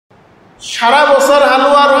সারা বছর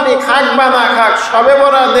হালুয়া রুটি খাক বা না খাক, সবে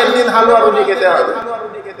বরাতের দিন হালুয়া রুটি খেতে হবে।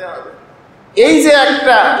 এই যে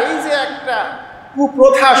একটা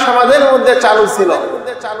কুপ্রথা সমাজের মধ্যে চালু ছিল।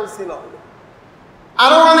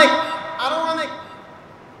 আরো অনেক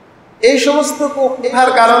এই সমস্ত কুপ্রথার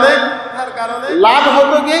কারণে লাভ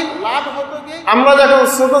হতো কি, আমরা যখন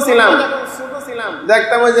ছোট ছিলাম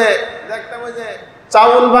দেখতাম ওই যে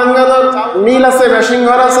চাউল ভাঙ্গানোর মিল আছে, মেশিন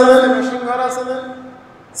ঘর আছে না,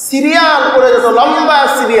 সিরিয়াল করে যেত, লম্বা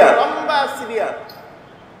সিরিয়াল।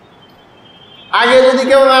 আগে যদি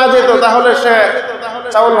কেউ না যেত তাহলে সে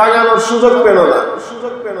চাউল ভাঙানোর সুযোগ পেল না।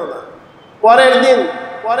 পরের দিন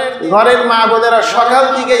ঘরের মা বোনেরা সকাল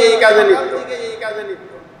থেকে এই কাজে লিপ্ত,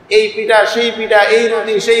 এই পিঠা সেই পিঠা, এই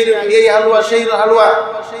রুটি সেই রুটি, এই হালুয়া সেই হালুয়া।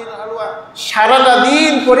 সারাটা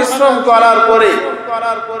দিন পরিশ্রম করার পরে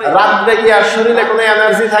রাত্রে কি আর শরীরে কোনো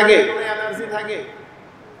এনার্জি থাকে?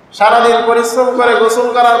 সারাদিন পরিশ্রম করে গোসল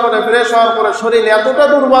করার পরে ফ্রেশ হওয়ার পরে শরীর এতটা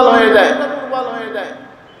দুর্বল হয়ে যায়,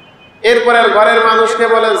 এরপরে ঘরের মানুষকে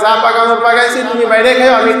বলে যা পাকানোর পাকাইছি, তুমি বাইরে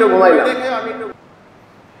খেয়ে, আমি একটু ঘুমাইলাম।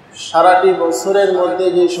 সারাটি বছরের মধ্যে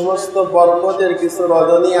যে সমস্ত বরকতের কিছু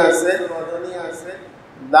রজনী আছে,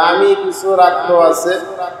 দামি কিছু রাত্র আছে,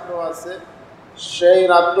 সেই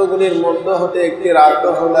রাত্রগুলির মধ্যে হতে একটি রাত্র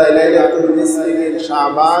হলো লাইলাতুল নিসফির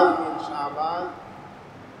শাবান।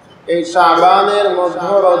 এই শাবানের মধ্য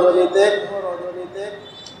রজনীতে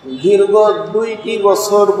দীর্ঘ 2টি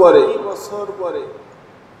বছর পরে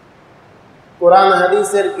কোরআন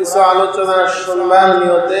হাদিসের কিছু আলোচনা শুনবার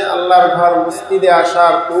নিয়তে আল্লাহর ঘর মসজিদে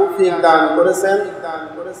আসার তৌফিক দান করেছেন।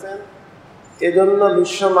 এজন্য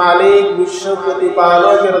বিশ্ব মালিক, বিশ্ব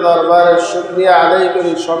প্রতিপালকের দরবারে শুকরিয়া আদায়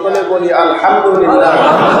করি, সকলে বলি আলহামদুলিল্লাহ।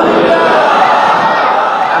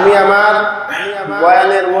 আমি আমার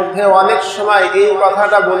বয়ানের মধ্যে অনেক সময় এই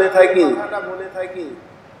কথাটা বলে থাকি,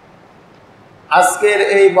 আজকের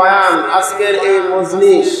এই বয়ান, আজকের এই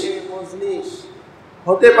মজলিস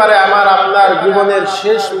হতে পারে আমার আপনার জীবনের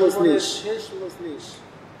শেষ মজলিস।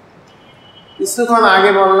 কিছুক্ষণ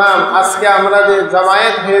আগে বললাম, আজকে আমরা যে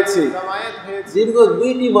জামায়াত হয়েছি দীর্ঘ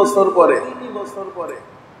 2টি বছর পরে,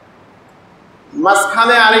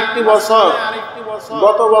 মাঝখানে আরেকটি বছর,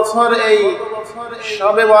 গত বছর এই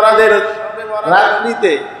শবে বরাতের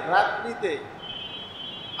রাত্রিতে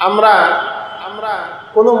আমরা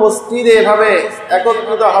কোন মসজিদে এভাবে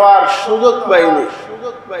একত্রিত হওয়ার সুযোগ পাইনি।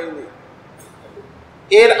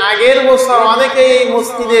 এর আগের বছর অনেকেই এই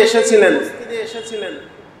মসজিদে এসেছিলেন।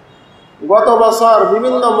 গত বছর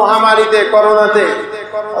বিভিন্ন মহামারীতে, করোনাতে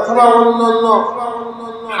অথবা অন্যান্য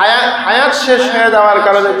হায়াত শেষ হয়ে যাওয়ার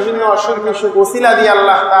কারণে বিভিন্ন অসুখ বিসুখ ওসিলা দিয়ে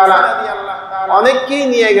আল্লাহ তাআলা অনেককেই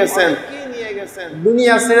নিয়ে গেছেন,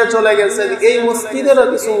 দুনিয়া ছেড়ে চলে গেছে। এই মসজিদেরও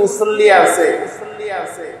কিছু মুসল্লি আছে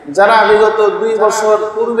যারা বিগত 2 বছর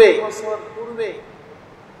পূর্বে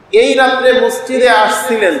এই রাত্রে মসজিদে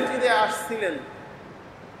আসছিলেন।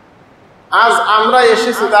 আজ আমরা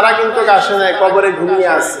এসেছি, তারা কিন্তু আসে নাই, কবরে ঘুমিয়ে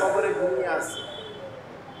আছে।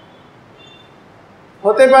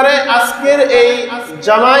 হতে পারে আজকের এই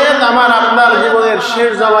জামায়াত আমার আপনার জীবনের শেষ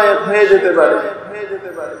জামায়াত হয়ে যেতে পারে।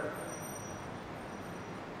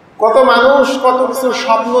 কত মানুষ কত কিছু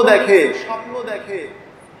স্বপ্ন দেখে,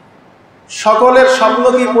 সকলের স্বপ্ন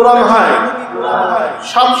কি পূরণ হয়?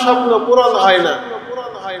 সব স্বপ্ন পূরণ হয় না।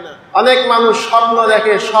 অনেক মানুষ স্বপ্ন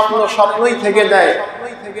দেখে, স্বপ্নই থেকে দেয়,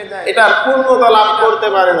 এটার পূর্ণতা লাভ করতে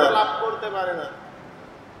পারে না।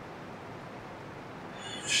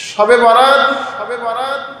 শবে বরাত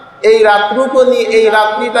এই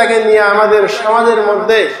রাত্রিটাকে নিয়ে আমাদের সমাজের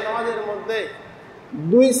মধ্যে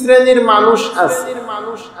 2 শ্রেণীর মানুষ আছে।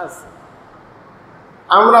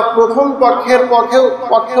 আমরা প্রথম পক্ষের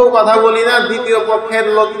পক্ষেও কথা বলি না, দ্বিতীয় পক্ষের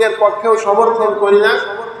লোকদের পক্ষেও সমর্থন করি না।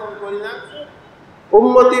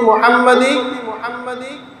 উম্মতি মুহাম্মাদি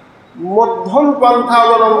মধ্যম পন্থা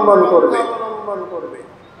অবলম্বন করবে।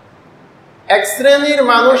 এক শ্রেণীর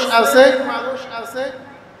মানুষ আছে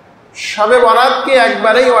শবে বরাতকে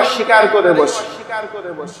একবারেই অস্বীকার করে বসে।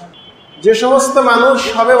 যে সমস্ত মানুষ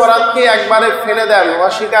শবে বরাতকে একবারে ফেলে দেন,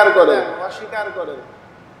 অস্বীকার করেন,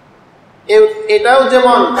 এটাও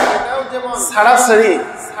যেমন ছাড়াছাড়ি।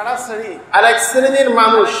 আর এক শ্রেণীর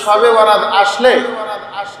মানুষ শবে বরাত আসলে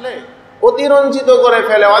অতিরঞ্জিত করে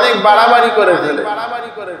ফেলে, অনেক বাড়াবাড়ি করে ফেলে।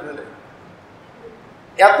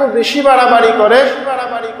 এত বেশি বাড়াবাড়ি করে,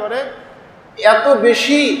 এত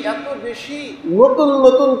বেশি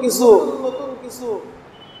নতুন কিছু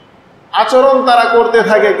আচরণ তারা করতে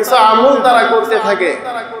থাকে, কিছু আমল তারা করতে থাকে।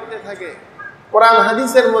 কোরআন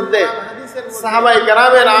হাদিসের মধ্যে, সাহাবায়ে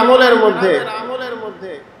কেরামের আমলের মধ্যে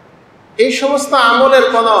এই সমস্ত আমলের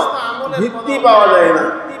কোনো ভিত্তি পাওয়া যায় না।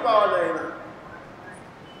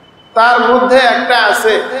 তার মধ্যে একটা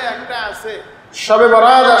আছে শবে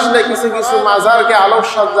বরাত আসলে কিছু কিছু মাজারকে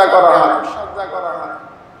আলোকসজ্জা করা হয়।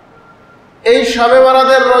 এই শবে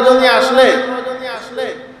বরাতের রজনী আসলে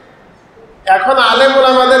এখন আলেম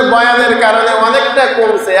ওলামাদের বয়ানের কারণে অনেকটা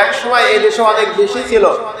কমছে। এক সময় এই দেশে অনেক বেশি ছিল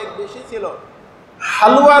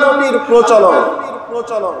হালুয়া রুটির প্রচলন।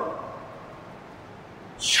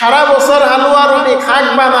 সারা বছর হালুয়া রুটি খাক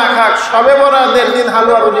বা না খাক, শবে বরাতের দিন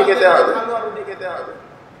হালুয়া রুটি খেতে হবে।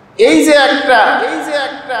 এই যে একটা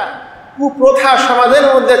কুপ্রথা সমাজের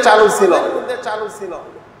মধ্যে চালু ছিল।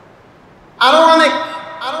 আরো অনেক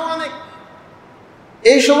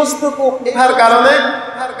এই সমস্ত কুপ্রথার কারণে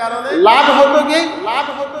লাভ হতো কি,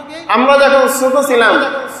 আমরা যখন ছোট ছিলাম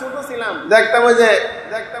দেখতাম ওই যে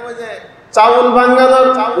চাউল ভাঙ্গানোর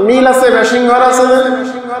মিল আছে, মেশিন ঘর আছে না,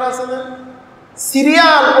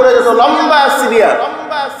 সিরিয়াল করে যেত, লম্বা সিরিয়াল।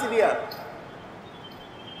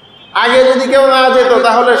 আগে যদি কেউ না যেত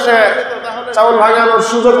তাহলে সে চাউল ভাঙানোর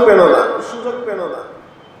সুযোগ পেল না।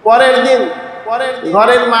 পরের দিন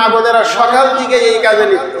ঘরের মা বোনেরা সকাল থেকে এই কাজে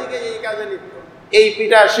লিপ্ত। এই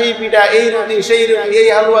পিঠা সেই পিঠা, এই রুটি সেই রুটি, এই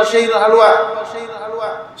হালুয়া সেই হালুয়া।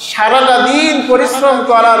 সারাটা দিন পরিশ্রম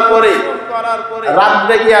করার পরে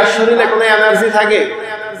রাত্রে কি আর শরীরে কোনো এনার্জি থাকে?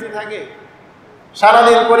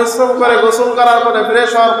 সারাদিন পরিশ্রম করে গোসল করার পরে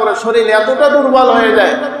ফ্রেশ হওয়ার পরে শরীর এতটা দুর্বল হয়ে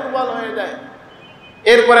যায়,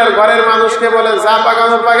 এরপরে ঘরের মানুষকে বলে যা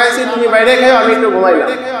পাকানোর পাকাইছি, তুমি বাইরে খেয়ে, আমি একটু ঘুমাইলাম।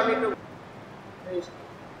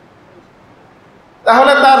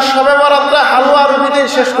 তাহলে তার শবে বরাতটা হালুয়া রুটিতেই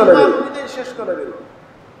শেষ করে দিল।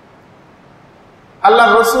 আল্লাহ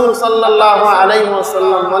রাসূল সাল্লাল্লাহু আলাইহি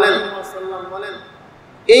ওয়াসাল্লাম বলেন,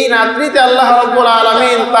 এই রাত্রিতে আল্লাহ রাব্বুল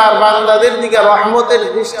আলামিন তার বান্দাদের দিকে রহমতের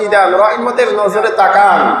দৃষ্টি দেন, রহমতের নজরে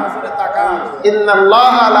তাকান।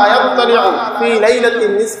 ইন্নাল্লাহা লা ইয়াত্তালিউ ফি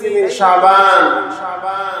লাইলাতিন নিসফি মিন শাবান।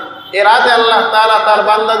 এই রাতে আল্লাহ তাআলা তার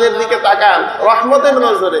বান্দাদের দিকে তাকান রহমতের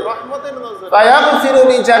নজরে। ফায়াগফিরু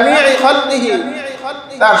লিজামিই খালকিহি,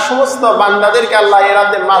 তার সমস্ত বান্দাদেরকে আল্লাহ এই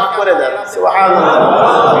রাতে maaf করে দেন। সুবহানাল্লাহ,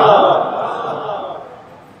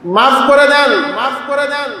 maaf করে দেন।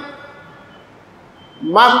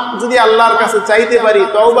 মাফ যদি আল্লাহর কাছে চাইতে পারি,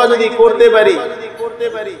 তওবা যদি করতে পারি,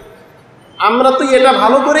 আমরা তো এটা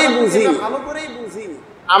ভালো করেই বুঝি।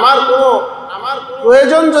 আমার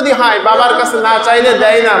প্রয়োজন যদি হয়, বাবার কাছে না চাইলে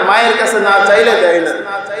দেয় না, মায়ের কাছে না চাইলে দেয় না,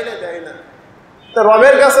 তো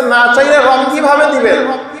রবের কাছে না চাইলে রব কিভাবে দিবেন?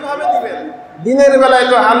 দিনের বেলায়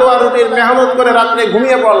তো হালুয়া রুটির মেহনত করে রাত্রে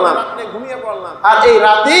ঘুমিয়ে পড়লাম, আর এই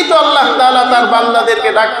রাতেই তো আল্লাহ তাআলা তার বান্দাদেরকে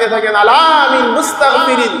ডাকতে থাকেন, আলা মিন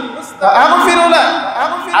মুস্তাগফিরিন আগফিরুলা।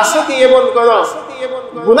 আসো কি এমন কোন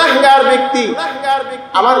গুনাহগার ব্যক্তি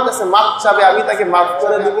আমার কাছে মাফ চাবে, আমি তাকে মাফ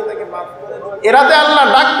করে দেব। এরাতে আল্লাহ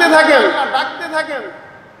ডাকতে থাকেন।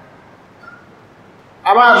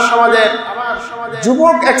 আমার সমাজে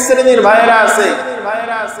যুবক এক শ্রেণীর ভাইয়েরা আছে,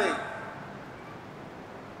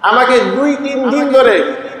 আমাকে 2-3 দিন ধরে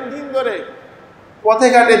পথে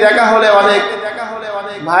ঘাটে দেখা হলে অনেক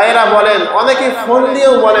ভাইয়েরা বলেন, অনেকে ফোন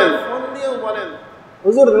দিয়েও বলেন,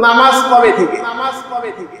 হুজুর নামাজ কবে থেকে?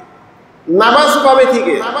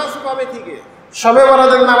 শবে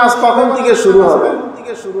বরাতের নামাজ কখন থেকে শুরু হবে?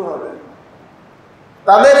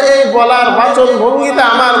 তাদের এই বলার বাচন ভঙ্গিতে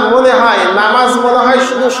আমার মনে হয় নামাজ মনে হয়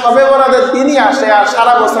শুধু শবে বরাতের দিনই আসে, আর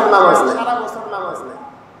সারা বছর নামাজ নেই।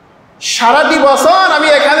 সারাটি বছর আমি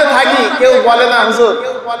এখানে থাকি, কেউ বলে না হুজুর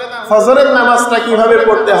ফজরের নামাজটা কিভাবে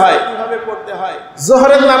পড়তে হয়,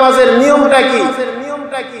 জোহরের নামাজের নিয়মটা কি,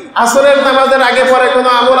 আসরের নামাজের আগে পরে কোনো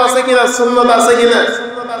আমল আছে কিনা, সুন্নত আছে কিনা,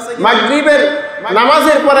 মাগরিবের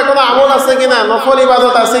নামাজের পরে কোনো আমল আছে কিনা, নফল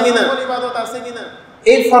ইবাদত আছে কিনা,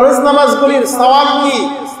 এই ফরজ নামাজগুলির সওয়াব কি,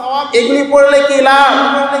 এগুলি পড়লে কি লাভ?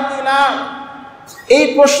 এই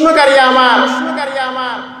প্রশ্নকারী আমার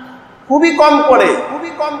খুবই কম পড়ে।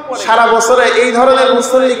 সারা বছরে এই ধরনের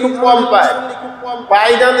মুসল্লি খুব কম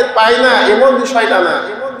পায় না এমন বিষয়টা না,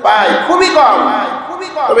 পায় খুবই কম।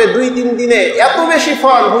 তবে 2-3 দিনে এত বেশি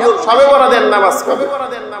ফল, হুজুর শবে বরাতের নামাজ কবে?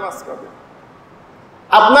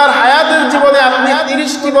 আপনার হায়াতের জীবনে আপনি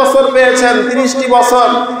 30টি বছর পেয়েছেন, 30টি বছর,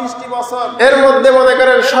 এর মধ্যে মনে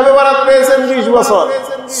করেন শবে বরাত পেয়েছেন 20 বছর।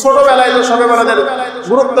 ছোটবেলায় তো শবে বরাতের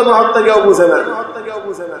গুরুত্ব মহত্ব কেউ বুঝে না।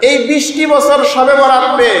 এই 20টি বছর শবে বরাত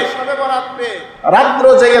পেয়ে রাত্র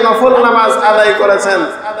জেগে নফল নামাজ আদায় করেছেন,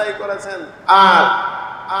 আর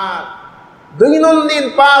দৈনন্দিন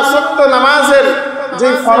 5 ওয়াক্ত নামাজের যে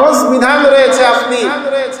ফরজ বিধান রয়েছে, আপনি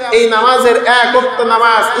এই নামাজের 1 ওয়াক্ত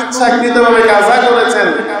নামাজ ইচ্ছাকৃতভাবে কাজা করেছেন।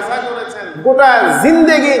 গোটা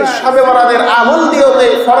জিন্দেগির শবে বরাতের আমল দিয়েও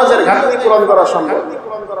এই ফরজের ঘাটতি পূরণ করা সম্ভব।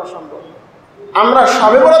 আমরা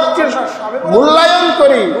শবে বরাতকে মূল্যায়ন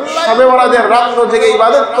করি, শবে বরাতের রাত্র জেগে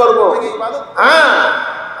ইবাদত করব,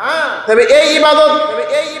 তবে এই ইবাদত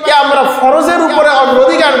কে আমরা ফরজের উপরে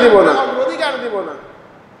অগ্রাধিকার দিব না।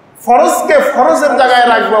 ফরজকে ফরজের জায়গায়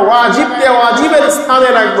রাখবো, ওয়াজিবকে ওয়াজিবের স্থানে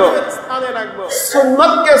রাখবো,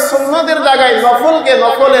 সুন্নতকে সুন্নতের জায়গায়, নফলকে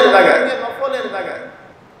নফলের জায়গায়।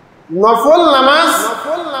 নফল নামাজ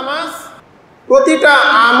প্রতিটা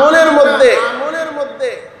আমলের মধ্যে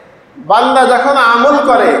বান্দা যখন আমল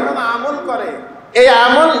করে, এই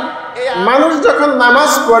আমল মানুষ যখন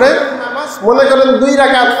নামাজ পড়ে, মনে করেন 2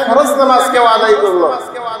 রাকাত ফরজ নামাজ কেউ আদায় করলো,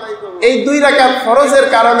 এই 2 রাকাত ফরজের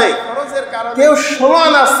কারণে কেউ 16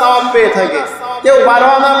 আনা সওয়াব পেয়ে থাকে, কেউ 12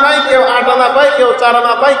 আনা পায়, কেউ 8 আনা পায়, কেউ 4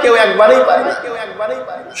 আনা পায়, কেউ একবারেই পায় না।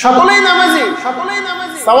 সকলেই নামাজি,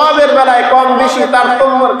 সওয়াবের বেলায় কম বেশি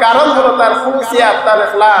তারতম্যের কারণ হলো তার খুশিয়াত, তার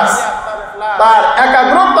ইখলাস, তার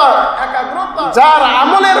একাগ্রতা। যার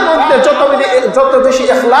আমলের মধ্যে যত বেশি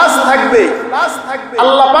ইখলাস থাকবে,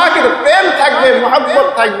 আল্লাহ পাকের প্রেম থাকবে, মুহাব্বত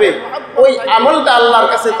থাকবে, ওই আমলটা আল্লাহর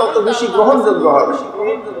কাছে তত বেশি গ্রহণযোগ্য হবে।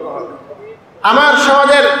 আমার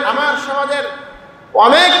সমাজের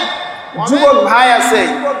অনেক যুবক ভাই আছে,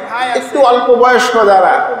 একটু অল্প বয়স্ক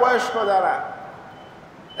যারা,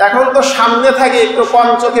 এখন তো সামনে থাকে একটু কম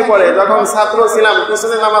চোখে পড়ে। যখন ছাত্র ছিলাম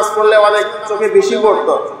পিছনে নামাজ পড়লে অনেক চোখে বেশি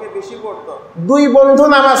পড়তো। 2 বন্ধু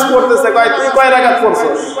নামাজ পড়তেছে, কয় তুই কয় রাকাত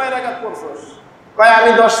পড়ছস? কয়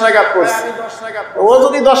আমি 10 রাকাত পড়ছি। ও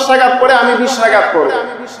যদি 10 রাকাত পড়ে আমি 20 রাকাত পড়ব।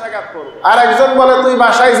 আর একজন বলে তুই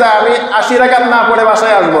বাসায় যা, আমি 80 রাকাত না পড়ে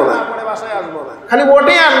বাসায় আসবো না। খালি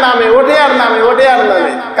ওঠে আর নামে, ওঠে আর নামে, ওঠে আর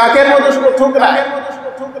নামে, কাকের মতো শুধু ঠুকরায়।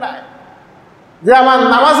 যে আমার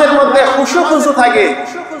নামাজের মধ্যে খুশু থাকে,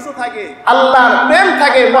 আল্লাহর প্রেম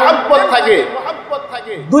থাকে, মুহাব্বত থাকে,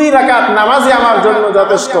 2 রাকাত নামাজই আমার জন্য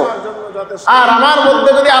যথেষ্ট। আর আমার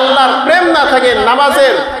মধ্যে যদি আল্লাহর প্রেম না থাকে,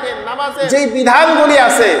 নামাজের যে বিধানগুলি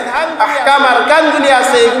আছে, আহকাম আরকানগুলি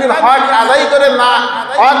আছে, এগুলির হক আদায় করে না,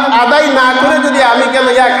 হক আদায় না করে যদি আমি কেন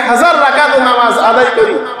 1000 রাকাত নামাজ আদায়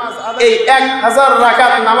করি, এই 1000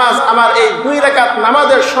 রাকাত নামাজ আমার এই 2 রাকাত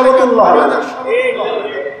নামাজের সমতুল্য হবে না।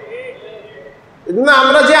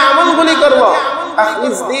 আমরা যে আমলগুলি করবো,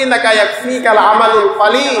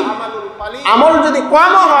 আমল যদি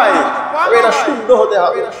কম হয় এটা শুদ্ধ হতে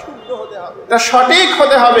হবে, এটা সঠিক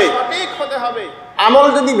হতে হবে। আমল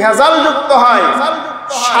যদি ভেজাল যুক্ত হয়,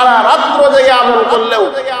 সারা রাত্র জেগে আমল করলেও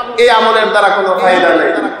এই আমলের দ্বারা কোনো ফায়দা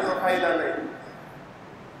নেই।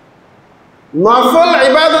 নফল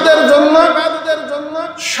ইবাদতের জন্য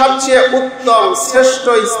সবচেয়ে উত্তম শ্রেষ্ঠ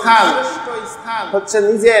স্থান হচ্ছে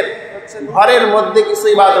নিজের ঘরের মধ্যে কিছু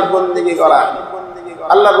ইবাদত বন্দেগী করা।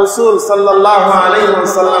 আল্লাহ রাসূল সাল্লাল্লাহু আলাইহি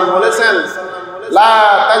ওয়াসাল্লাম বলেছেন, লা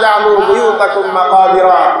তাজআলু বুয়ুতাকুম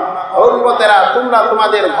মাকাবিরা, উম্মতেরা তোমরা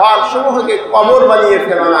তোমাদের ঘর সমূহকে কবর বানিয়ে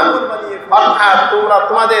ফেলো না। অর্থাৎ তোমরা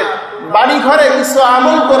তোমাদের বাড়ি ঘরে কিছু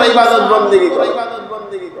আমল করো, ইবাদত বন্দেগী করো।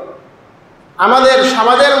 আমাদের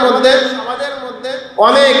সমাজের মধ্যে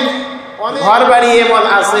অনেক ঘর বাড়ি এমন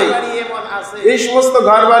আছে, এই সমস্ত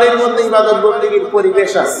ঘর বাড়ির মধ্যে ইবাদত বন্দেগীর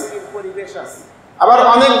পরিবেশ আছে। আবার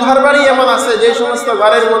অনেক ঘর বাড়ি এমন আছে যে সমস্ত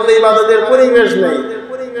ঘরের মধ্যে ইবাদতের পরিবেশ নেই।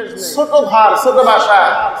 ছোট ঘর, ছোট বাসা,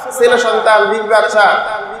 ছেলে সন্তান, বীর বাচ্চা,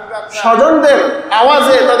 স্বজনদের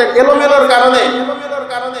আওয়াজে, তাদের এলোমেলোর কারণে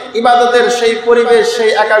ইবাদতের সেই পরিবেশ,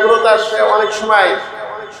 সেই একাগ্রতা সে অনেক সময়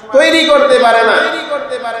তৈরি করতে পারে না।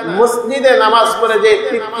 মসজিদে নামাজ পড়ে যে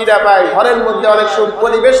তৃপ্তিটা পায়, ঘরের মধ্যে অনেক সময়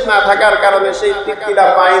পরিবেশ না থাকার কারণে সেই তৃপ্তিটা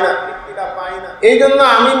পায় না। এই জন্য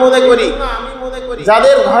আমি মনে করি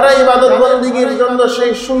যাদের ঘরে ইবাদত বন্দেগীর জন্য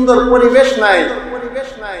সেই সুন্দর পরিবেশ নাই,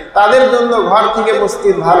 তাদের জন্য ঘর থেকে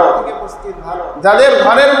মসজিদ ভালো। যাদের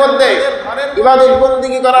ঘরের মধ্যে ইবাদত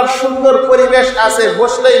বন্দেগী করার সুন্দর পরিবেশ আছে,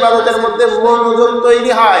 বসলে ইবাদতের মধ্যে মনোযোগ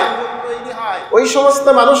তৈরি হয়, ওই সমস্ত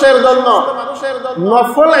মানুষের জন্য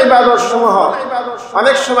নফল ইবাদত সমূহ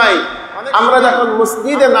অনেক সময় আমরা যখন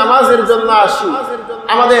মসজিদে নামাজের জন্য আসি,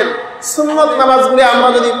 আমাদের সুন্নত নামাজগুলি আমরা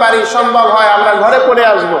যদি পারি, সম্ভব হয় আমরা ঘরে পড়ে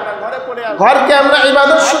আসবো। ঘরকে আমরা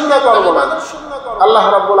ইবাদত শূন্য করব না। আল্লাহ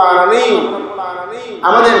রাব্বুল আলামিন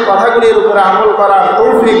আমাদের কথাগুলির উপরে আমল করার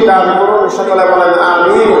তৌফিক দান করুন। সকলে বলেন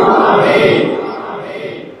আমিন।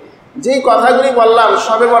 যে কথাগুলি বললাম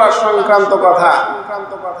শবে বরাত সংক্রান্ত কথা,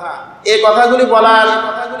 এই কথাগুলি বলার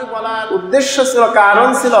উদ্দেশ্য ছিল, কারণ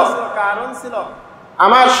ছিল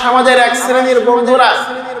আমার সমাজের এক শ্রেণীর বন্ধুরা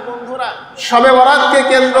শবে বরাতকে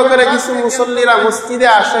কেন্দ্র করে কিছু মুসল্লিরা মসজিদে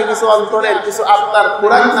আসে কিছু অন্তরের কিছু আত্মার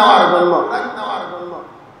খোরাক নেওয়ার জন্য।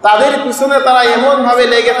 তাদের পিছনে তারা এমন ভাবে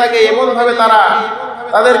লেগে থাকে, এমন ভাবে তারা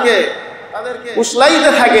তাদেরকে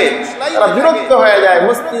উসলাইতে থাকে, তারা বিরক্ত হয়ে যায়।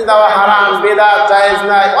 মসজিদ যাওয়া হারাম, বেদাত, জায়েজ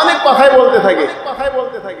নাই, অনেক কথাই বলতে থাকে।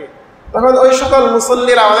 তখন ওই সকল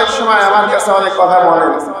মুসল্লিরা অনেক সময় আমার কাছে অনেক কথা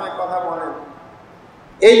বলেন।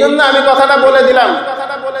 এই জন্য আমি কথাটা বলে দিলাম।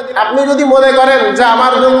 আপনি যদি মনে করেন যে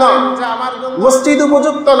আমার জন্য মসজিদ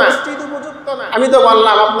উপযুক্ত না, আমি তো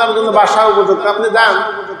বললাম আপনার জন্য বাসা উপযুক্ত, আপনি যান।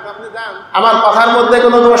 আমার কথার মধ্যে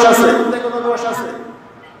কোনো দোষ আছে?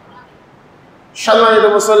 সম্মানিত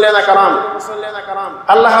মুসল্লিয়ানা কারাম,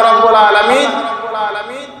 আল্লাহ রাব্বুল আলামিন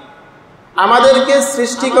আমাদেরকে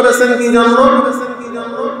সৃষ্টি করেছেন কি জন্য?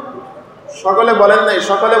 সকলে বলেন নাই,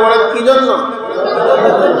 সকলে বলেন কি জন্য?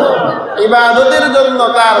 ইবাদতের জন্য,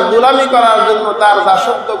 তার গোলামি করার জন্য, তার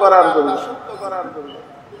দাসত্ব করার জন্য।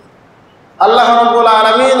 আল্লাহ রাব্বুল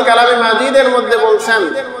আলামিন কালামে মাজিদের মধ্যে বলছেন,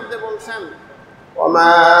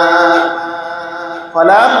 ওমা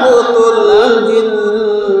খালাকুতুল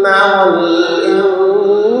জিন্না ওয়াল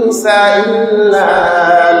ইনসা ইল্লা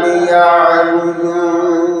লিয়া'বুদুন।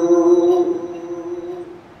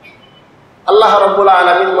 আল্লাহ রাব্বুল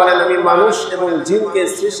আলামিন বলেন, আমি মানুষ এবং জিনকে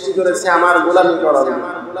সৃষ্টি করেছি আমার গোলামি করার জন্য।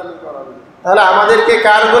 তাহলে আমাদেরকে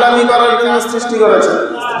কার গোলামি করার জন্য সৃষ্টি করেছেন?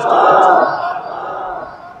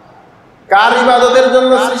 কার ইবাদতের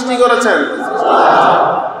জন্য সৃষ্টি করেছেন?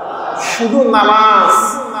 শুধু নামাজ,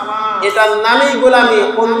 এটার নামই গোলামি,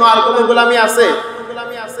 অন্য আর কোনো গোলামি আছে?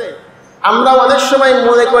 আমরা অনেক সময়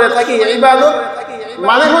মনে করে থাকি ইবাদত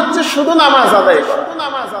মানে হচ্ছে শুধু নামাজ আদায় করা,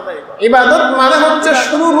 ইবাদত মানে হচ্ছে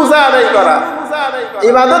শুধু রোজা আদায় করা,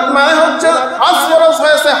 ইবাদত মানে হচ্ছে হজ ফরজ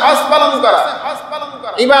হয়েছে হজ পালন করা,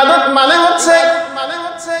 ইবাদত মানে হচ্ছে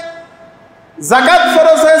যাকাত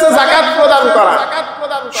ফরজ হয়েছে যাকাত প্রদান করা,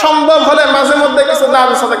 সম্ভব হলে মাঝে মধ্যে কিছু দান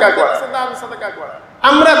সাদাকা করা।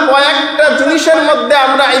 আমরা কয়েকটা জিনিসের মধ্যে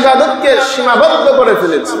আমরা ইবাদতকে সীমাবদ্ধ করে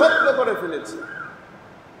ফেলেছি।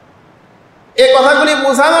 এই কথাগুলি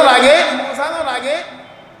বোঝানোর আগে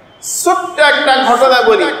ছোট্ট একটা ঘটনা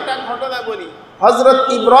বলি। হযরত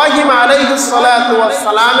ইব্রাহিম আলাইহিস সালাতু ওয়াস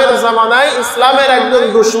সালামের জামানায় ইসলামের একজন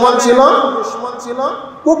দুশমন ছিল,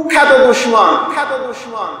 কুখ্যাত দুশমন,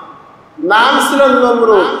 নাম ছিল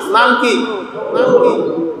নমরুদ। নাম কি?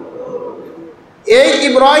 এই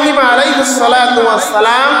ইব্রাহিম আলাইহিস সালাতু ওয়াস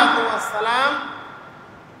সালাম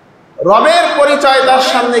রবের পরিচয় তার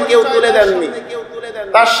সামনে কেউ তুলে দেননি,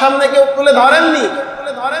 তার সামনে কেউ তুলে ধরেননি।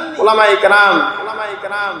 উলামায়ে কেরাম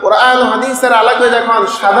কোরআন হাদিসের আলোকে যখন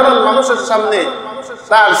সাধারণ মানুষের সামনে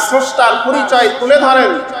তার স্রষ্টার পরিচয় তুলে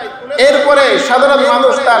ধরেন, এরপরে সাধারণ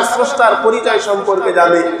মানুষ তার স্রষ্টার পরিচয় সম্পর্কে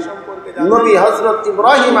জানে। নবী হযরত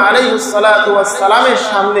ইব্রাহিম আলাইহিস সালাতু ওয়াস সালামের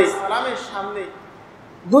সামনে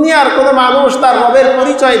দুনিয়ার কোন মানুষ তার রবের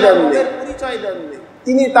পরিচয় দেননি।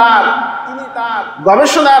 তিনি তার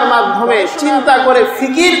গবেষণার মাধ্যমে চিন্তা করে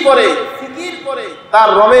ফিকির করে তার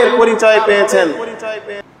রবের পরিচয় পেয়েছেন।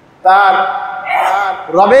 তার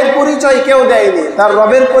রবের পরিচয় কেউ দেয়নি, তার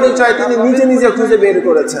রবের পরিচয় তিনি নিজে নিজে খুঁজে বের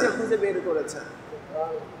করেছেন।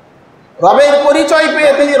 রবের পরিচয়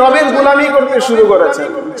পেয়ে তিনি রবের গোলামি করতে শুরু করেছেন।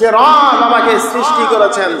 যে রব আমাকে সৃষ্টি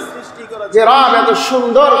করেছেন, যে রব এত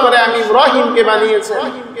সুন্দর করে আমি ইব্রাহিমকে বানিয়েছেন,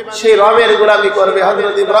 সেই রবের গোলামি করবে।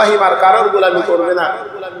 হযরত ইব্রাহিম আর কারোর গোলামি করবে না।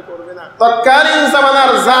 তৎকালীন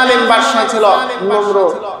জামানার জালিম বাদশা ছিল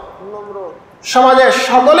নমরুদ। সমাজের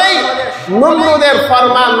সকলেই নমরুদের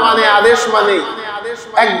ফরমান মানে, আদেশ মানে।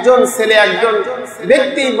 একজন ছেলে, একজন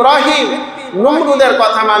ব্যক্তি ইব্রাহিম নমরুদের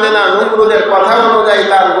কথা মানে না, নমরুদের কথা অনুযায়ী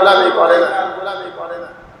তার গোলামি করে না।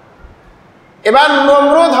 এবার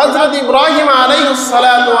নমরুদ হযরত ইব্রাহিম আলাইহিস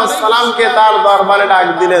সালাতু ওয়াস সালামকে তার দরবারে ডাক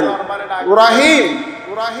দিলেন, ইব্রাহিম,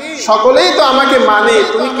 সকলেই তো আমাকে মানে,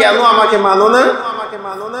 তুমি কেন আমাকে মানো না?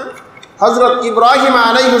 হযরত ইব্রাহিম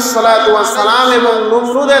আলাইহিস সালাতু ওয়াস সালাম এবং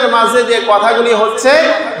নমরুদের মাঝে যে কথাগুলি হচ্ছে,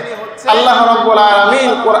 আল্লাহ রাব্বুল আলামিন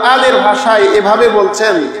কোরআনের ভাষায় এভাবে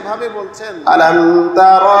বলছেন, আলাম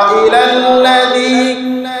তারা ইলাল্লাযী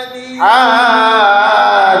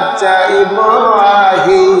হাজ্জা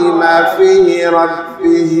ইব্রাহিম ফি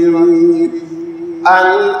রাব্বিহি আন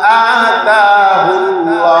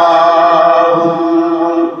আতাহুল্লাহু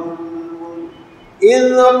إذ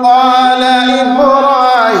قال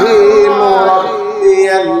إبراهيم ربي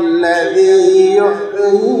الذي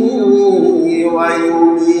يحيي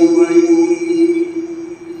ويميت।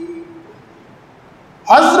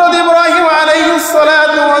 হযরত ইব্রাহিম আলাইহিস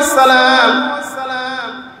সালাতু ওয়াস সালাম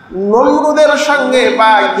নমরুদের সঙ্গে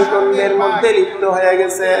বাক বিতণ্ডের মধ্যে লিপ্ত হয়ে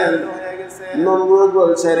গেছেন। নমরুদ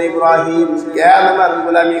বলছেন, ইব্রাহিম কেন আমার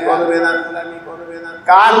গোলামি করবে না?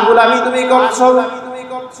 কার গোলামি তুমি করছো?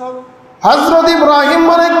 হযরত ইব্রাহিম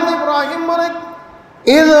বলেন,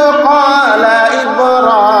 إذ قال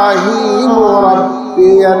إبراهيم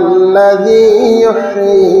ربي الذي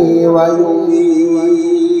يحيي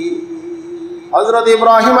ويميت। হযরত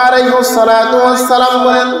ইব্রাহিম আলাইহিস সালাতু ওয়াস সালাম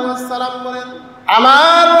বলেন,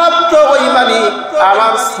 আমার রব তো ওই মালিক,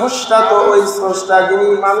 আমার স্রষ্টা তো ওই স্রষ্টা যিনি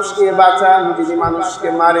মানুষকে বাঁচান, যিনি মানুষকে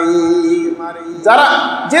মারে। যারা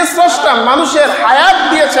যে স্রষ্টা মানুষের হায়াত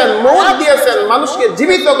দিয়েছেন, মৌত দিয়েছেন, মানুষকে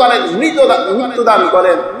জীবিত করেন, মৃত্যুদান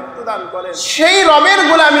করেন, সেই রবের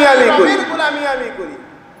গোলামি আমি করি।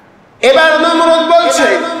 এবার নমরুদ বলছে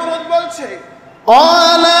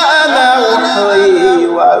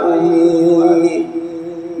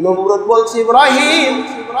নমরুদ বলছে ইব্রাহিম,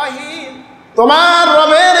 তোমার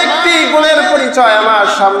রবের একটি গুণের পরিচয় আমার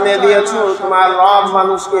সামনে দিয়েছো। তোমার রব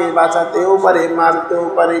মানুষকে বাঁচাতেও পারে, মারতেও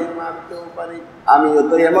পারে। আমিও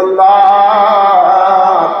তো এমন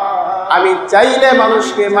রব, আমি চাইলে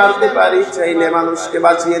মানুষকে মারতে পারি, চাইলে মানুষকে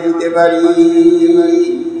বাঁচিয়ে দিতে পারি।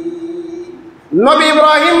 নবী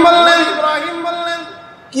ইব্রাহিম বললেন,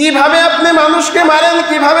 কিভাবে আপনি মানুষকে মারেন,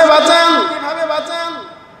 কিভাবে বাঁচান,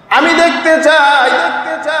 আমি দেখতে চাই।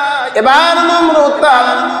 এবার নমরুদ তার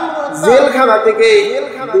জেলখানা থেকে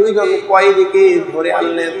দুইজন কয়েদিকে ধরে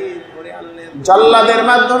আনলেন, জল্লাদের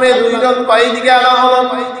মাধ্যমে দুইজন কয়েদিকে আনা হলো।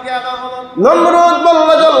 নমরুদ বলল,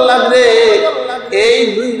 জল্লাদ রে, এই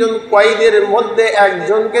দুইজন কয়েদের মধ্যে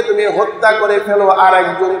একজনকে তুমি হত্যা করে ফেলো, আর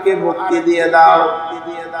একজনকে মুক্তি দিয়ে দাও।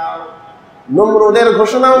 নমরুদের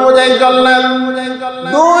ঘোষণা অনুযায়ী জল্লাদ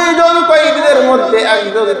দুইজন কয়েদিদের মধ্যে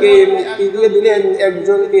একজনকে মুক্তি দিয়ে দিলেন,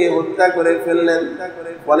 একজনকে হত্যা করে ফেললেন।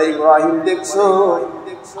 বলে, ইব্রাহিম দেখছো,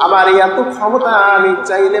 আমার এত ক্ষমতা, আমি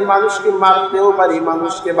চাইলে মানুষকে মারতেও পারি,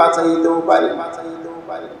 মানুষকে বাঁচাইতেও পারি।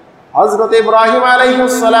 হযরত ইব্রাহিম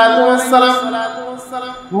আলাইহিস সালাতু ওয়াস সালাম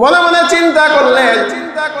মনে মনে চিন্তা করলেন,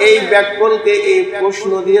 এই ব্যাককলকে এই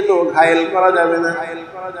প্রশ্ন দিয়ে তো ঘায়েল করা যাবে না।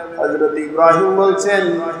 হযরত ইব্রাহিম বলছেন,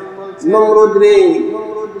 নমরুদ রে,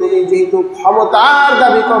 তুমি যেহেতু ক্ষমতার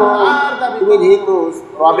দাবি করো, তুমি যেহেতু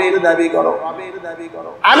রবের দাবি করো,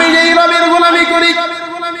 আমি যেই রবের গোলামি করি,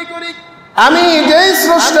 আমি যেই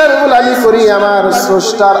স্রষ্টার গোলামি করি, আমার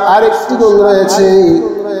স্রষ্টার আরেকটি গুণ রয়েছে।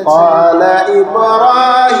 قال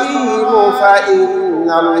إبراهيم فإن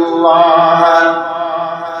الله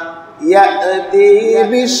يأتي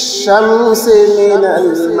بالشمس من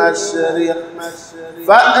المشرق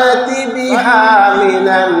فأت بها من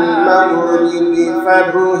المغرب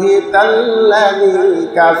فبهت الذي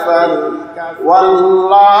كفر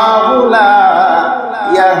والله لا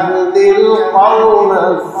يهدي القوم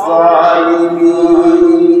الظالمين।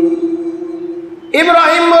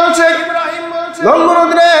 ইব্রাহিম বলছে,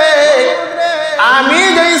 নমরুদ রে, আমি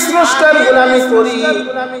যে স্রষ্টার গোলামি করি,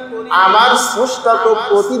 আমার স্রষ্টা তো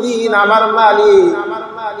প্রতিদিন, আমার মালিক,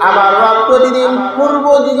 আমার রব প্রতিদিন পূর্ব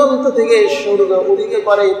দিগন্ত থেকে সূর্য উদিত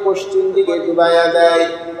করে পশ্চিম দিকে ডুবাইয়া দেয়।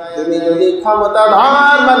 তুমি যদি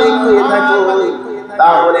ক্ষমতাধর মালিক হয়ে থাকো,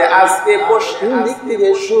 তাহলে আজকে পশ্চিম দিক থেকে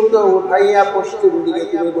সূর্য উঠাইয়া পশ্চিম দিকে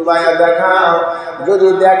তুমি ডুবাইয়া দেখাও। যদি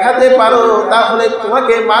দেখাতে পারো তাহলে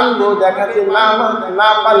তোমাকে মানবো, দেখাতে না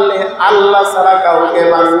পারলে আল্লাহ ছাড়া কাউকে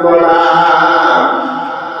মানবো না।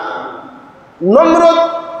 নমরুদ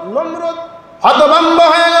হতভম্ব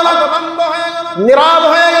হয়ে গেল, নীরব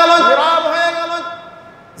হয়ে গেল,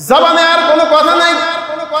 জবানে আর কোনো কথা নাই,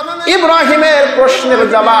 ইব্রাহিমের প্রশ্নের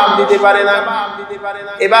জবাব দিতে পারে না।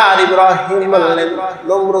 এবার ইব্রাহিম বললেন,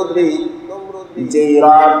 নমরুদ রে, যে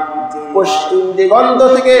রব পশ্চিম দিগন্ত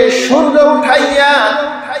থেকে সূর্য উঠাইয়া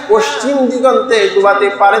পশ্চিম দিগন্তে ডুবাতে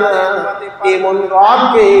পারে না, এমন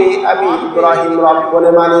রবকে আমি ইব্রাহিম রব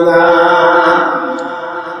বলে মানি না।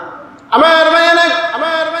 আমার ভাইয়েরা,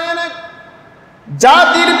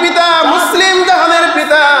 জাতির পিতা, মুসলিম জাহানের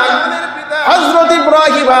পিতা হযরত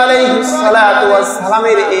ইব্রাহিম আলাইহিস সালাতু ওয়াস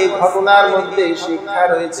সালামের এই ঘটনার মধ্যে শিক্ষা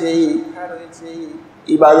রয়েছে,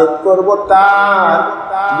 ইবাদত করব তার,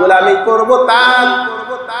 গোলামি করব তার,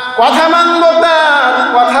 কথা মানব তার,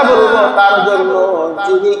 কথা বলব তার জন্য,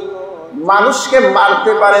 যিনি মানুষকে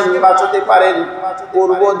মারতে পারেন, বাঁচাতে পারেন,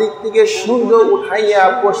 পূর্ব দিক থেকে সূর্য উঠাইয়া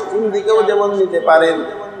পশ্চিম দিকেও যেমন নিতে পারেন,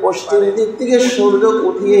 পশ্চিম দিক থেকে সূর্য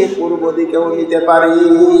উঠিয়ে পূর্ব দিকেও নিতে পারি।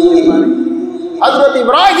 হযরত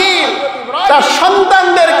ইব্রাহিম তার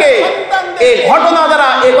সন্তানদেরকে এই ঘটনা দ্বারা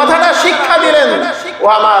এই কথাটা শিক্ষা দিলেন, ও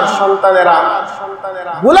আমার সন্তানেরা,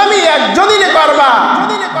 গোলামি একজনই করবা,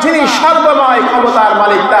 যিনি সর্বময় ক্ষমতার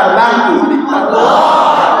মালিক, তার নাম কি?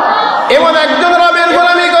 এমন একজন রবের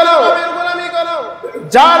গোলামি করো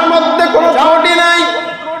যার মধ্যে কোনো ত্রুটি নাই,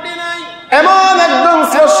 এমন একজন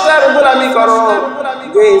স্রষ্টার গোলামি করো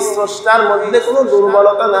যে স্রষ্টার মধ্যে কোনো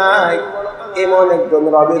দুর্বলতা নাই, এমন একজন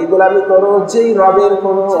রবের গোলামি করো যেই রবের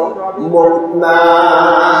কোনো মওত না।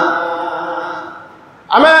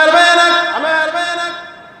 আমার ভাইয়েরা,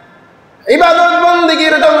 ইবাদত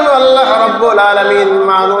বন্দেগীর জন্য আল্লাহ রাব্বুল আলামিন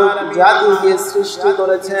মানব জাতিকে সৃষ্টি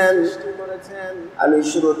করেছেন। আমি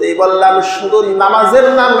শুরুতেই বললাম, শুধু নামাজের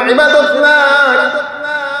নাম ইবাদত না,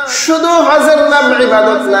 শুধু হজের নাম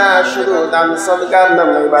ইবাদত না, শুধু দান সদকার নাম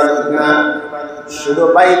ইবাদত না, শুধু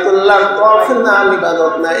বাইতুল্লাহ তওয়াফের নাম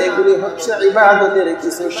ইবাদত না, এগুলি হচ্ছে ইবাদতের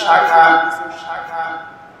কিছু শাখা।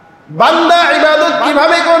 বান্দা ইবাদত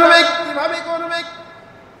কিভাবে করবে?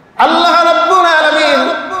 আল্লাহ রাব্বুল আলামিন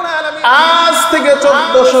আজ থেকে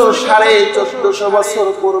 1400 বছর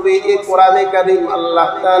পূর্বে এই কোরআনে কারীম আল্লাহ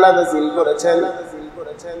তাআলা নাযিল করেছেন।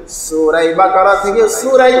 সূরা বাকারা থেকে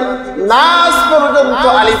সূরা নাস পর্যন্ত,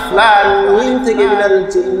 আলিফ লাম মিম থেকে মিনাল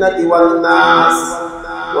জিন্নাতি ওয়ান নাস,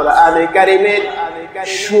 কোরআনে কারীমের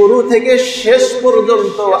শুরু থেকে শেষ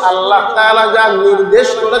পর্যন্ত আল্লাহ তাআলা যা নির্দেশ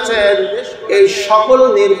করেছেন এই সকল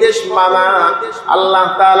নির্দেশ মানা, আল্লাহ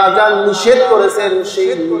তাআলা যা নিষেধ করেছেন সেই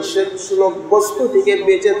নিষেধমূলক বস্তু থেকে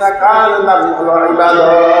বেঁচে থাকার নাম হলো ইবাদত।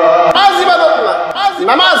 ইবাদত না,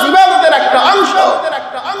 নামাজ ইবাদতের একটা অংশ,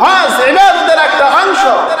 হজ ইবাদতের একটা অংশ,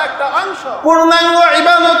 পূর্ণাঙ্গ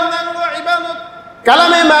ইবাদত।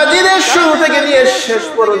 কালামে মাজিদের শুরু থেকে নিয়ে শেষ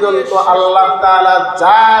পর্যন্ত আল্লাহ তাআলা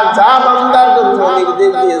যা যা বান্দার জন্য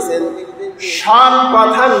নির্দেশ দিয়েছেন সব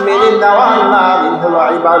কথা মেনে নেওয়ার নাম হলো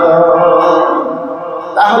ইবাদত।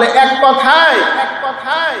 তাহলে এক কথায়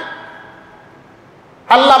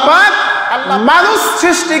আল্লাহ পাক মানুষ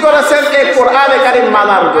সৃষ্টি করেছেন এই কোরআনে কারীম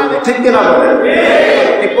মানার জন্য, ঠিক কিনা বলেন?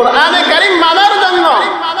 এই কোরআনে কারীম মানার জন্য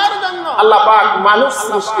আল্লাহ পাক মানুষ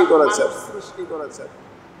সৃষ্টি করেছেন।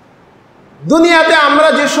 দুনিয়াতে আমরা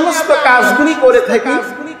যে সমস্ত কাজগুলি করে থাকি,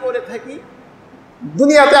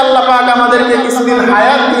 দুনিয়াতে আল্লাহ পাক আমাদেরকে কিছুদিন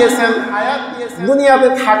হায়াত দিয়েছেন, দুনিয়াতে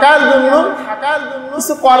থাকার জন্য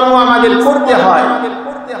কিছু কর্ম আমাদের করতে হয়।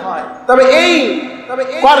 তবে এই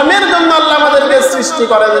কর্মের জন্য আল্লাহ আমাদেরকে সৃষ্টি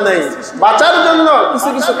করেন নাই, বাঁচার জন্য কিছু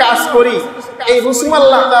কিছু কাজ করি, এই রসুম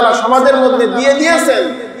আল্লাহ তাআলা সমাজের মধ্যে দিয়ে দিয়েছেন।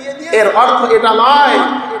 এর অর্থ এটা নয়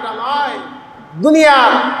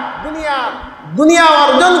দুনিয়া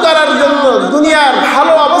অর্জন করার জন্য, দুনিয়ার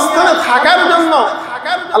ভালো অবস্থানে থাকার জন্য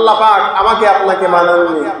আল্লাহ পাক আমাকে আপনাকে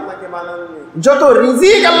বানাননি। যত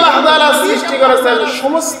রিজিক আল্লাহ তাআলা সৃষ্টি করেছেন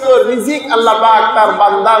সমস্ত রিজিক আল্লাহ পাক তার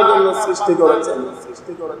বান্দার জন্য সৃষ্টি করেছেন।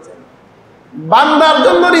 বান্দার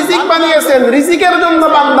জন্য রিজিক বানিয়েছেন, রিজিকের জন্য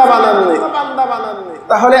বান্দা বানাননি।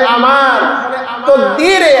 তাহলে আমার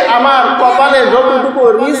তকদীরে, আমার কপালে যতটুকু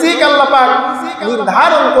রিজিক আল্লাহ পাক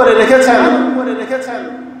নির্ধারণ করে রেখেছেন,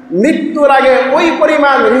 মৃত্যুর আগে ওই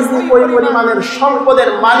পরিমাণ রিজিক, ওই পরিমাণের সম্পদের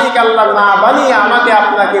মালিক আল্লাহ না বানিয়ে আমাকে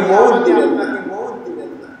আপনাকে মৌত দিবেন না।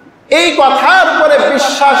 এই কথার উপরে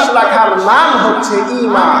বিশ্বাস রাখার নাম হচ্ছে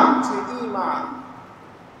ঈমান।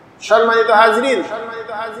 সম্মানিত হাজরিন,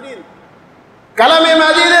 কালামে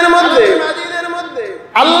মাজিদের মধ্যে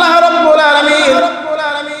আল্লাহ রাব্বুল আলামিন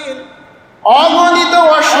অগণিত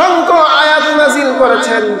অসংখ্য আয়াত নাযিল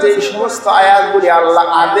করেছেন, যে সমস্ত আয়াতগুলি আল্লাহ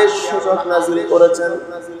আদেশ সূচক নাযিল করেছেন।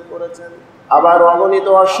 আবার অগণিত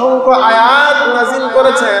অসংখ্য আয়াত নাযিল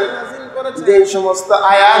করেছেন যে সমস্ত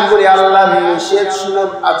আয়াতগুলি আল্লাহ নিষেধ সূচক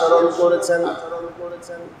আচরণ করেছেন।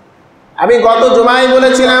 আমি গত জুমায়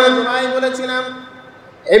বলেছিলাম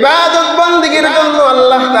ইবাদত বন্দেগীর জন্য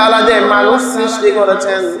আল্লাহ তাআলা যে মানুষ সৃষ্টি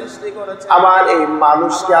করেছেন, আবার এই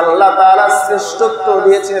মানুষকে আল্লাহ তাআলা শ্রেষ্ঠত্ব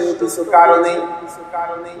দিয়েছেন কিছু কারণে।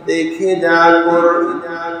 দেখে যান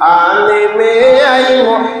কুরআনে মে আই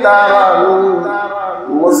মুহতারাম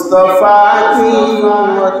মুস্তাফা কি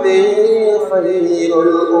উম্মতে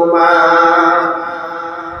খৈরুল উম্মাহ।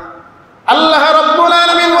 আল্লাহ রাব্বুল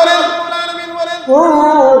আলামিন বলেন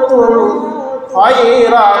কুনতুম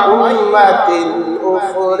খায়রা উম্মাতিন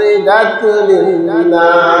উখরিজাত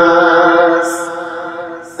লিন-নাস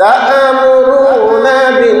তা'মুরুনা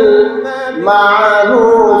বিল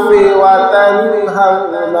মা'রুফি ওয়া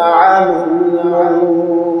তানহাউনা 'আনিল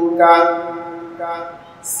মুনকার।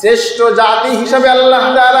 শ্রেষ্ঠ জাতি হিসেবে আল্লাহ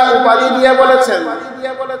তাআলা উপাধি দিয়ে বলেছেন,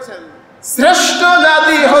 শ্রেষ্ঠ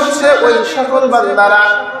জাতি হচ্ছে ওই সকল বান্দারা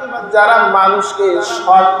যারা মানুষকে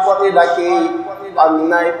সৎ পথে ডাকে,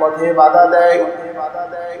 অন্যায় পথে বাধা দেয়।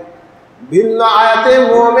 ভিন্ন আয়াতে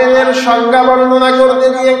মুমিনের সংজ্ঞা বর্ণনা করতে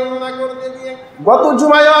গিয়ে গত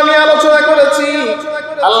জুমায় আমি আলোচনা করেছি,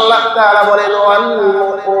 আল্লাহ তাআলা বলেন ওয়াল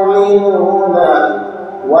মুমিনুনা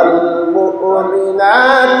ওয়াল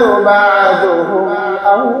মুমিনাতু বা'দুহুম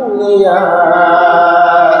আউলিয়াউ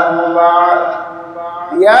বা'দ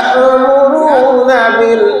ইয়া'মুরুনা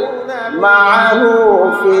বিল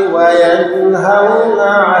মা'রুফি ওয়া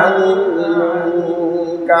ইয়ানহাউনা 'আনিল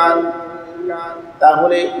মুনকার।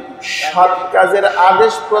 তাহলে সৎ কাজের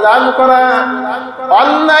আদেশ প্রদান করা,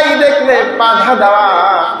 অন্যায় দেখলে বাধা দেওয়া,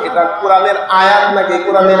 এটা কোরআনের আয়াত নাকি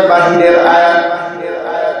কোরআনের বাহিরের আয়াত?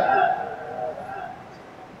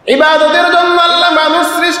 ইবাদতের জন্য আল্লাহ মানুষ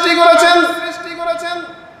সৃষ্টি করেছেন।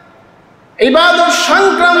 ইবাদত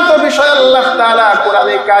সংক্রান্ত বিষয় আল্লাহ তাআলা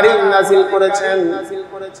কোরআনে কারীম নাযিল করেছেন।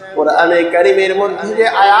 কোরআনে কারীমের মধ্যে যে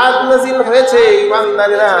আয়াত নাযিল হয়েছে,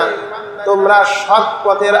 ঈমানদাররা তোমরা সৎ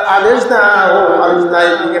পথের আদেশ দাও,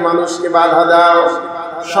 অন্যায় থেকে মানুষকে বাধা দাও।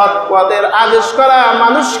 সৎ পথের আদেশ করা,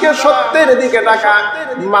 মানুষকে সত্যের দিকে ডাকা,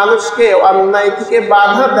 মানুষকে অন্যায় থেকে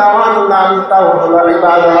বাধা দেওয়ার নামটাও হলো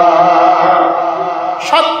ইবাদত।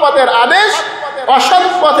 সৎ পথের আদেশ, অসৎ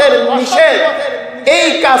পথের নিষেধ, এই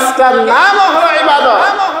কাজটার নাম হলো ইবাদত।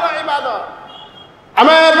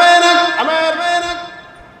 আমার ভাইরা,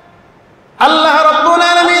 আল্লাহ রাব্বুল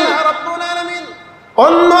আলামিন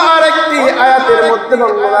অন্য আরেকটি আয়াতের মধ্যে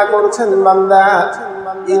বর্ণনা করেছেন, বান্দা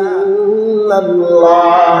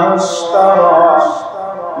ইন্নাল্লাহা আশতারা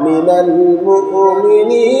মিনাল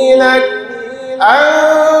মুমিনিনা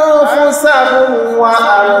আনফুসাহুম ওয়া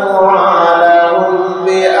আমওয়ালাহুম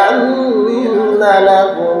বিআন্না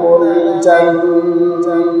লাহুমুল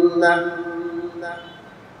জান্নাহ।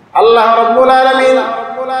 আল্লাহ রাব্বুল আলামিন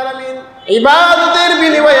ইবাদতের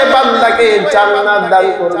বিনিময়ে বান্দাকে জান্নাত দান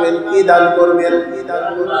করবেন। কি দান করবেন?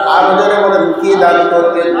 আর জোরে বলেন, কি দান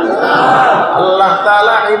করবেন? আল্লাহ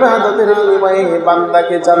তাআলা ইবাদতের বিনিময়ে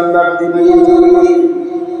বান্দাকে জান্নাত দিবেন।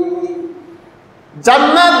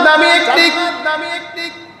 জান্নাত দামি একটি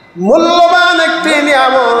মূল্যবান একটি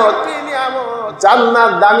নিয়ামত।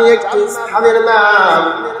 জান্নাত দামি একটি স্থানের নাম।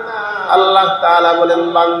 আল্লাহ তাআলা বলেন,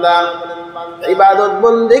 বান্দা ইবাদত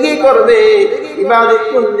বন্দেগী করবে, ইবাদত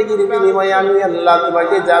বন্দেগীর বিনিময়ে আমি আল্লাহ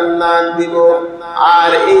তোমাকে জান্নাত দিব।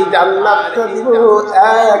 আর এই জান্নাতটা দিব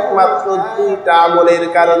একমাত্র দুইটা আমলের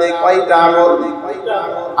কারণে। কয়টা আমল?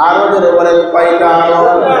 আরো জোরে বলেন, কয়টা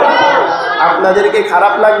আমল? আপনাদেরকে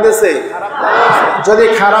খারাপ লাগতেছে? যদি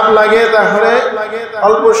খারাপ লাগে তাহলে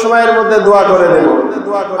অল্প সময়ের মধ্যে দোয়া করে দেব।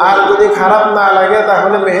 আর যদি খারাপ না লাগে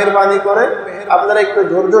তাহলে মেহেরবানি করে আপনারা একটু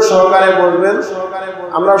ধৈর্য সহকারে বলবেন।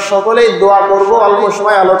 আমরা সকলেই দোয়া করব, অল্প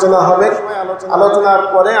সময় আলোচনা হবে। আলোচনার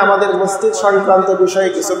পরে আমাদের মসজিদ সংক্রান্ত বিষয়ে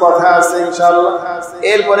কিছু কথা আছে ইনশাআল্লাহ।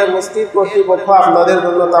 এরপরে মসজিদ কর্তৃপক্ষ আপনাদের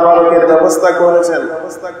জন্য তাবারকের ব্যবস্থা করেছেন।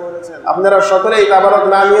 আপনারা সকলেই তাবারক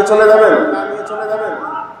না নিয়ে চলে যাবেন।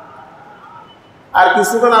 আর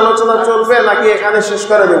কিছুক্ষণ আলোচনা চলবে নাকি এখানে শেষ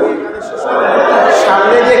করে দেব?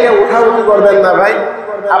 সামনে দিয়ে কেউ উঠাউঠি করবেন না ভাই।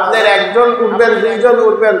 আপনার একজন উঠবেন, দুইজন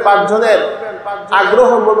উঠবেন, পাঁচজনের আগ্রহ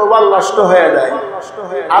মনোবল নষ্ট হয়ে যায়,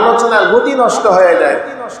 আলোচনার গতি নষ্ট হয়ে যায়।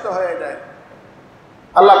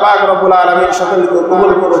 আল্লাহ পাক রব্বুল আলামিন সকলকে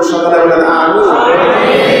কবুল করুক। সকলে বলেন আমিন।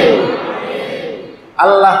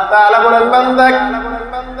 আল্লাহ তাআলা বলেন, বান্দা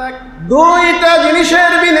দুইটা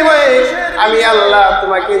জিনিসের বিনিময়ে আমি আল্লাহ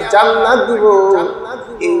তোমাকে জান্নাত দিব।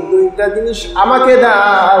 এই দুইটা জিনিস আমাকে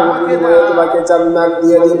দাও, বিনিময়ে তোমাকে জান্নাত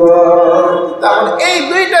দিয়ে দিব। তাহলে এই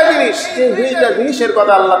দুইটা জিনিস, যে দুইটা জিনিসের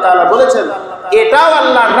কথা আল্লাহ তাআলা বলেছেন, এটাও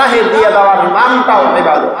আল্লাহর রাহে দিয়ে দেওয়ার নামটাও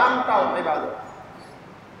ইবাদত।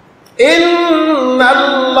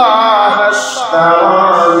 ইন্নাল্লাহা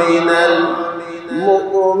আশতারা মিনাল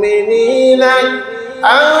মুমিনিনা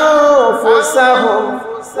আনফুসাহুম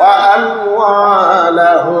ওয়া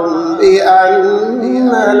আমওয়ালাহুম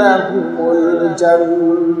বিআন্না লাহুমুল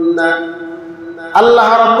জান্নাহ। আল্লাহ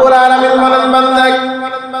রাব্বুল আলামিন বলেন, বান্দা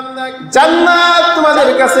জান্নাত তোমাদের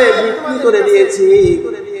কাছে বিক্রি করে দিয়েছি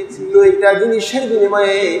দুইটা জিনিসের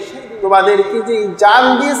বিনিময়ে। তোমাদেরকে যে জান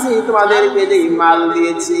দিয়েছি, তোমাদেরকে যে মাল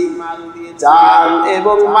দিয়েছি, জান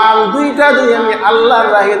এবং মাল দুইটা যদি আমি আল্লাহর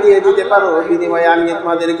রাহে দিয়ে দিতে পারো, বিনিময়ে আমি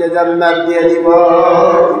তোমাদেরকে জান্নাত দিয়ে দিব।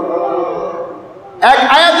 এক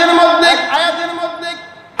আয়াতের মধ্যে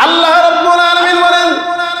আল্লাহ রাব্বুল আলামিন বলেন,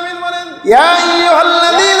 ইয়া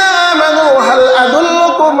আইয়ুহাল্লাযীনা আমানু হাল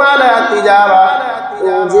আদুল্লুকুম আলা তিজারা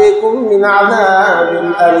তুনজিকুম মিন আযাবিন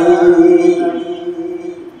আলীম।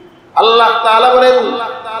 আল্লাহ তাআলা বলেন,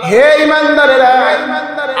 হে ঈমানদারেরা,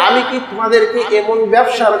 আমি কি তোমাদেরকে এমন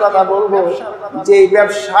ব্যবসার কথা বলবো যে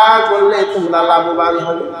ব্যবসা করলে তোমরা লাভবান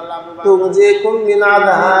হবে। তুনজিকুম মিন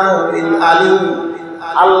আযাবিন আলীম,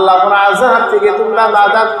 আল্লাহর আযাব থেকে তোমরা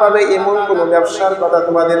নাজাত পাবে, এমন কোন ব্যবসার কথা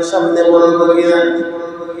তোমাদের সামনে বলবো কিনা?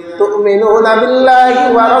 তুমিনুনা বিল্লাহি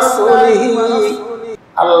ওয়া রাসূলিহি,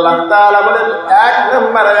 আল্লাহ তাআলা বলেন এক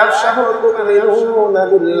নম্বর ব্যবসা হলো তুমিনুনা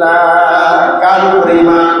বিল্লাহ, কার উপরে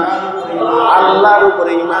ঈমান? আল্লাহর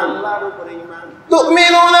উপরে ঈমান।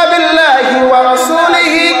 তুমিনুনা বিল্লাহি ওয়া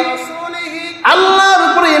রাসূলিহি, আল্লাহর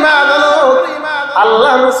উপরে ঈমান আনো,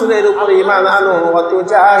 আল্লাহ রাসূলের উপরে ঈমান আনো। ওয়া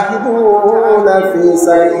তুজাহিদুনা ফি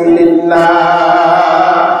সাবিলিল্লাহ,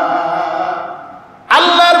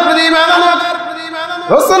 আল্লাহর প্রতি ঈমান আনো,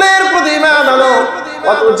 রাসূলের প্রতি ঈমান আনো।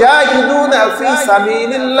 ওয়া তুজাহিদুনা ফি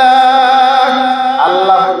সাবিলিল্লাহ,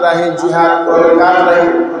 আল্লাহর রাহে জিহাদ করো। কার রাহে?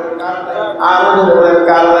 আর বলেন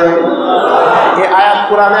কার রাহে? এই আয়াত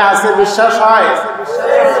কোরআনে আছে, বিশ্বাস হয়?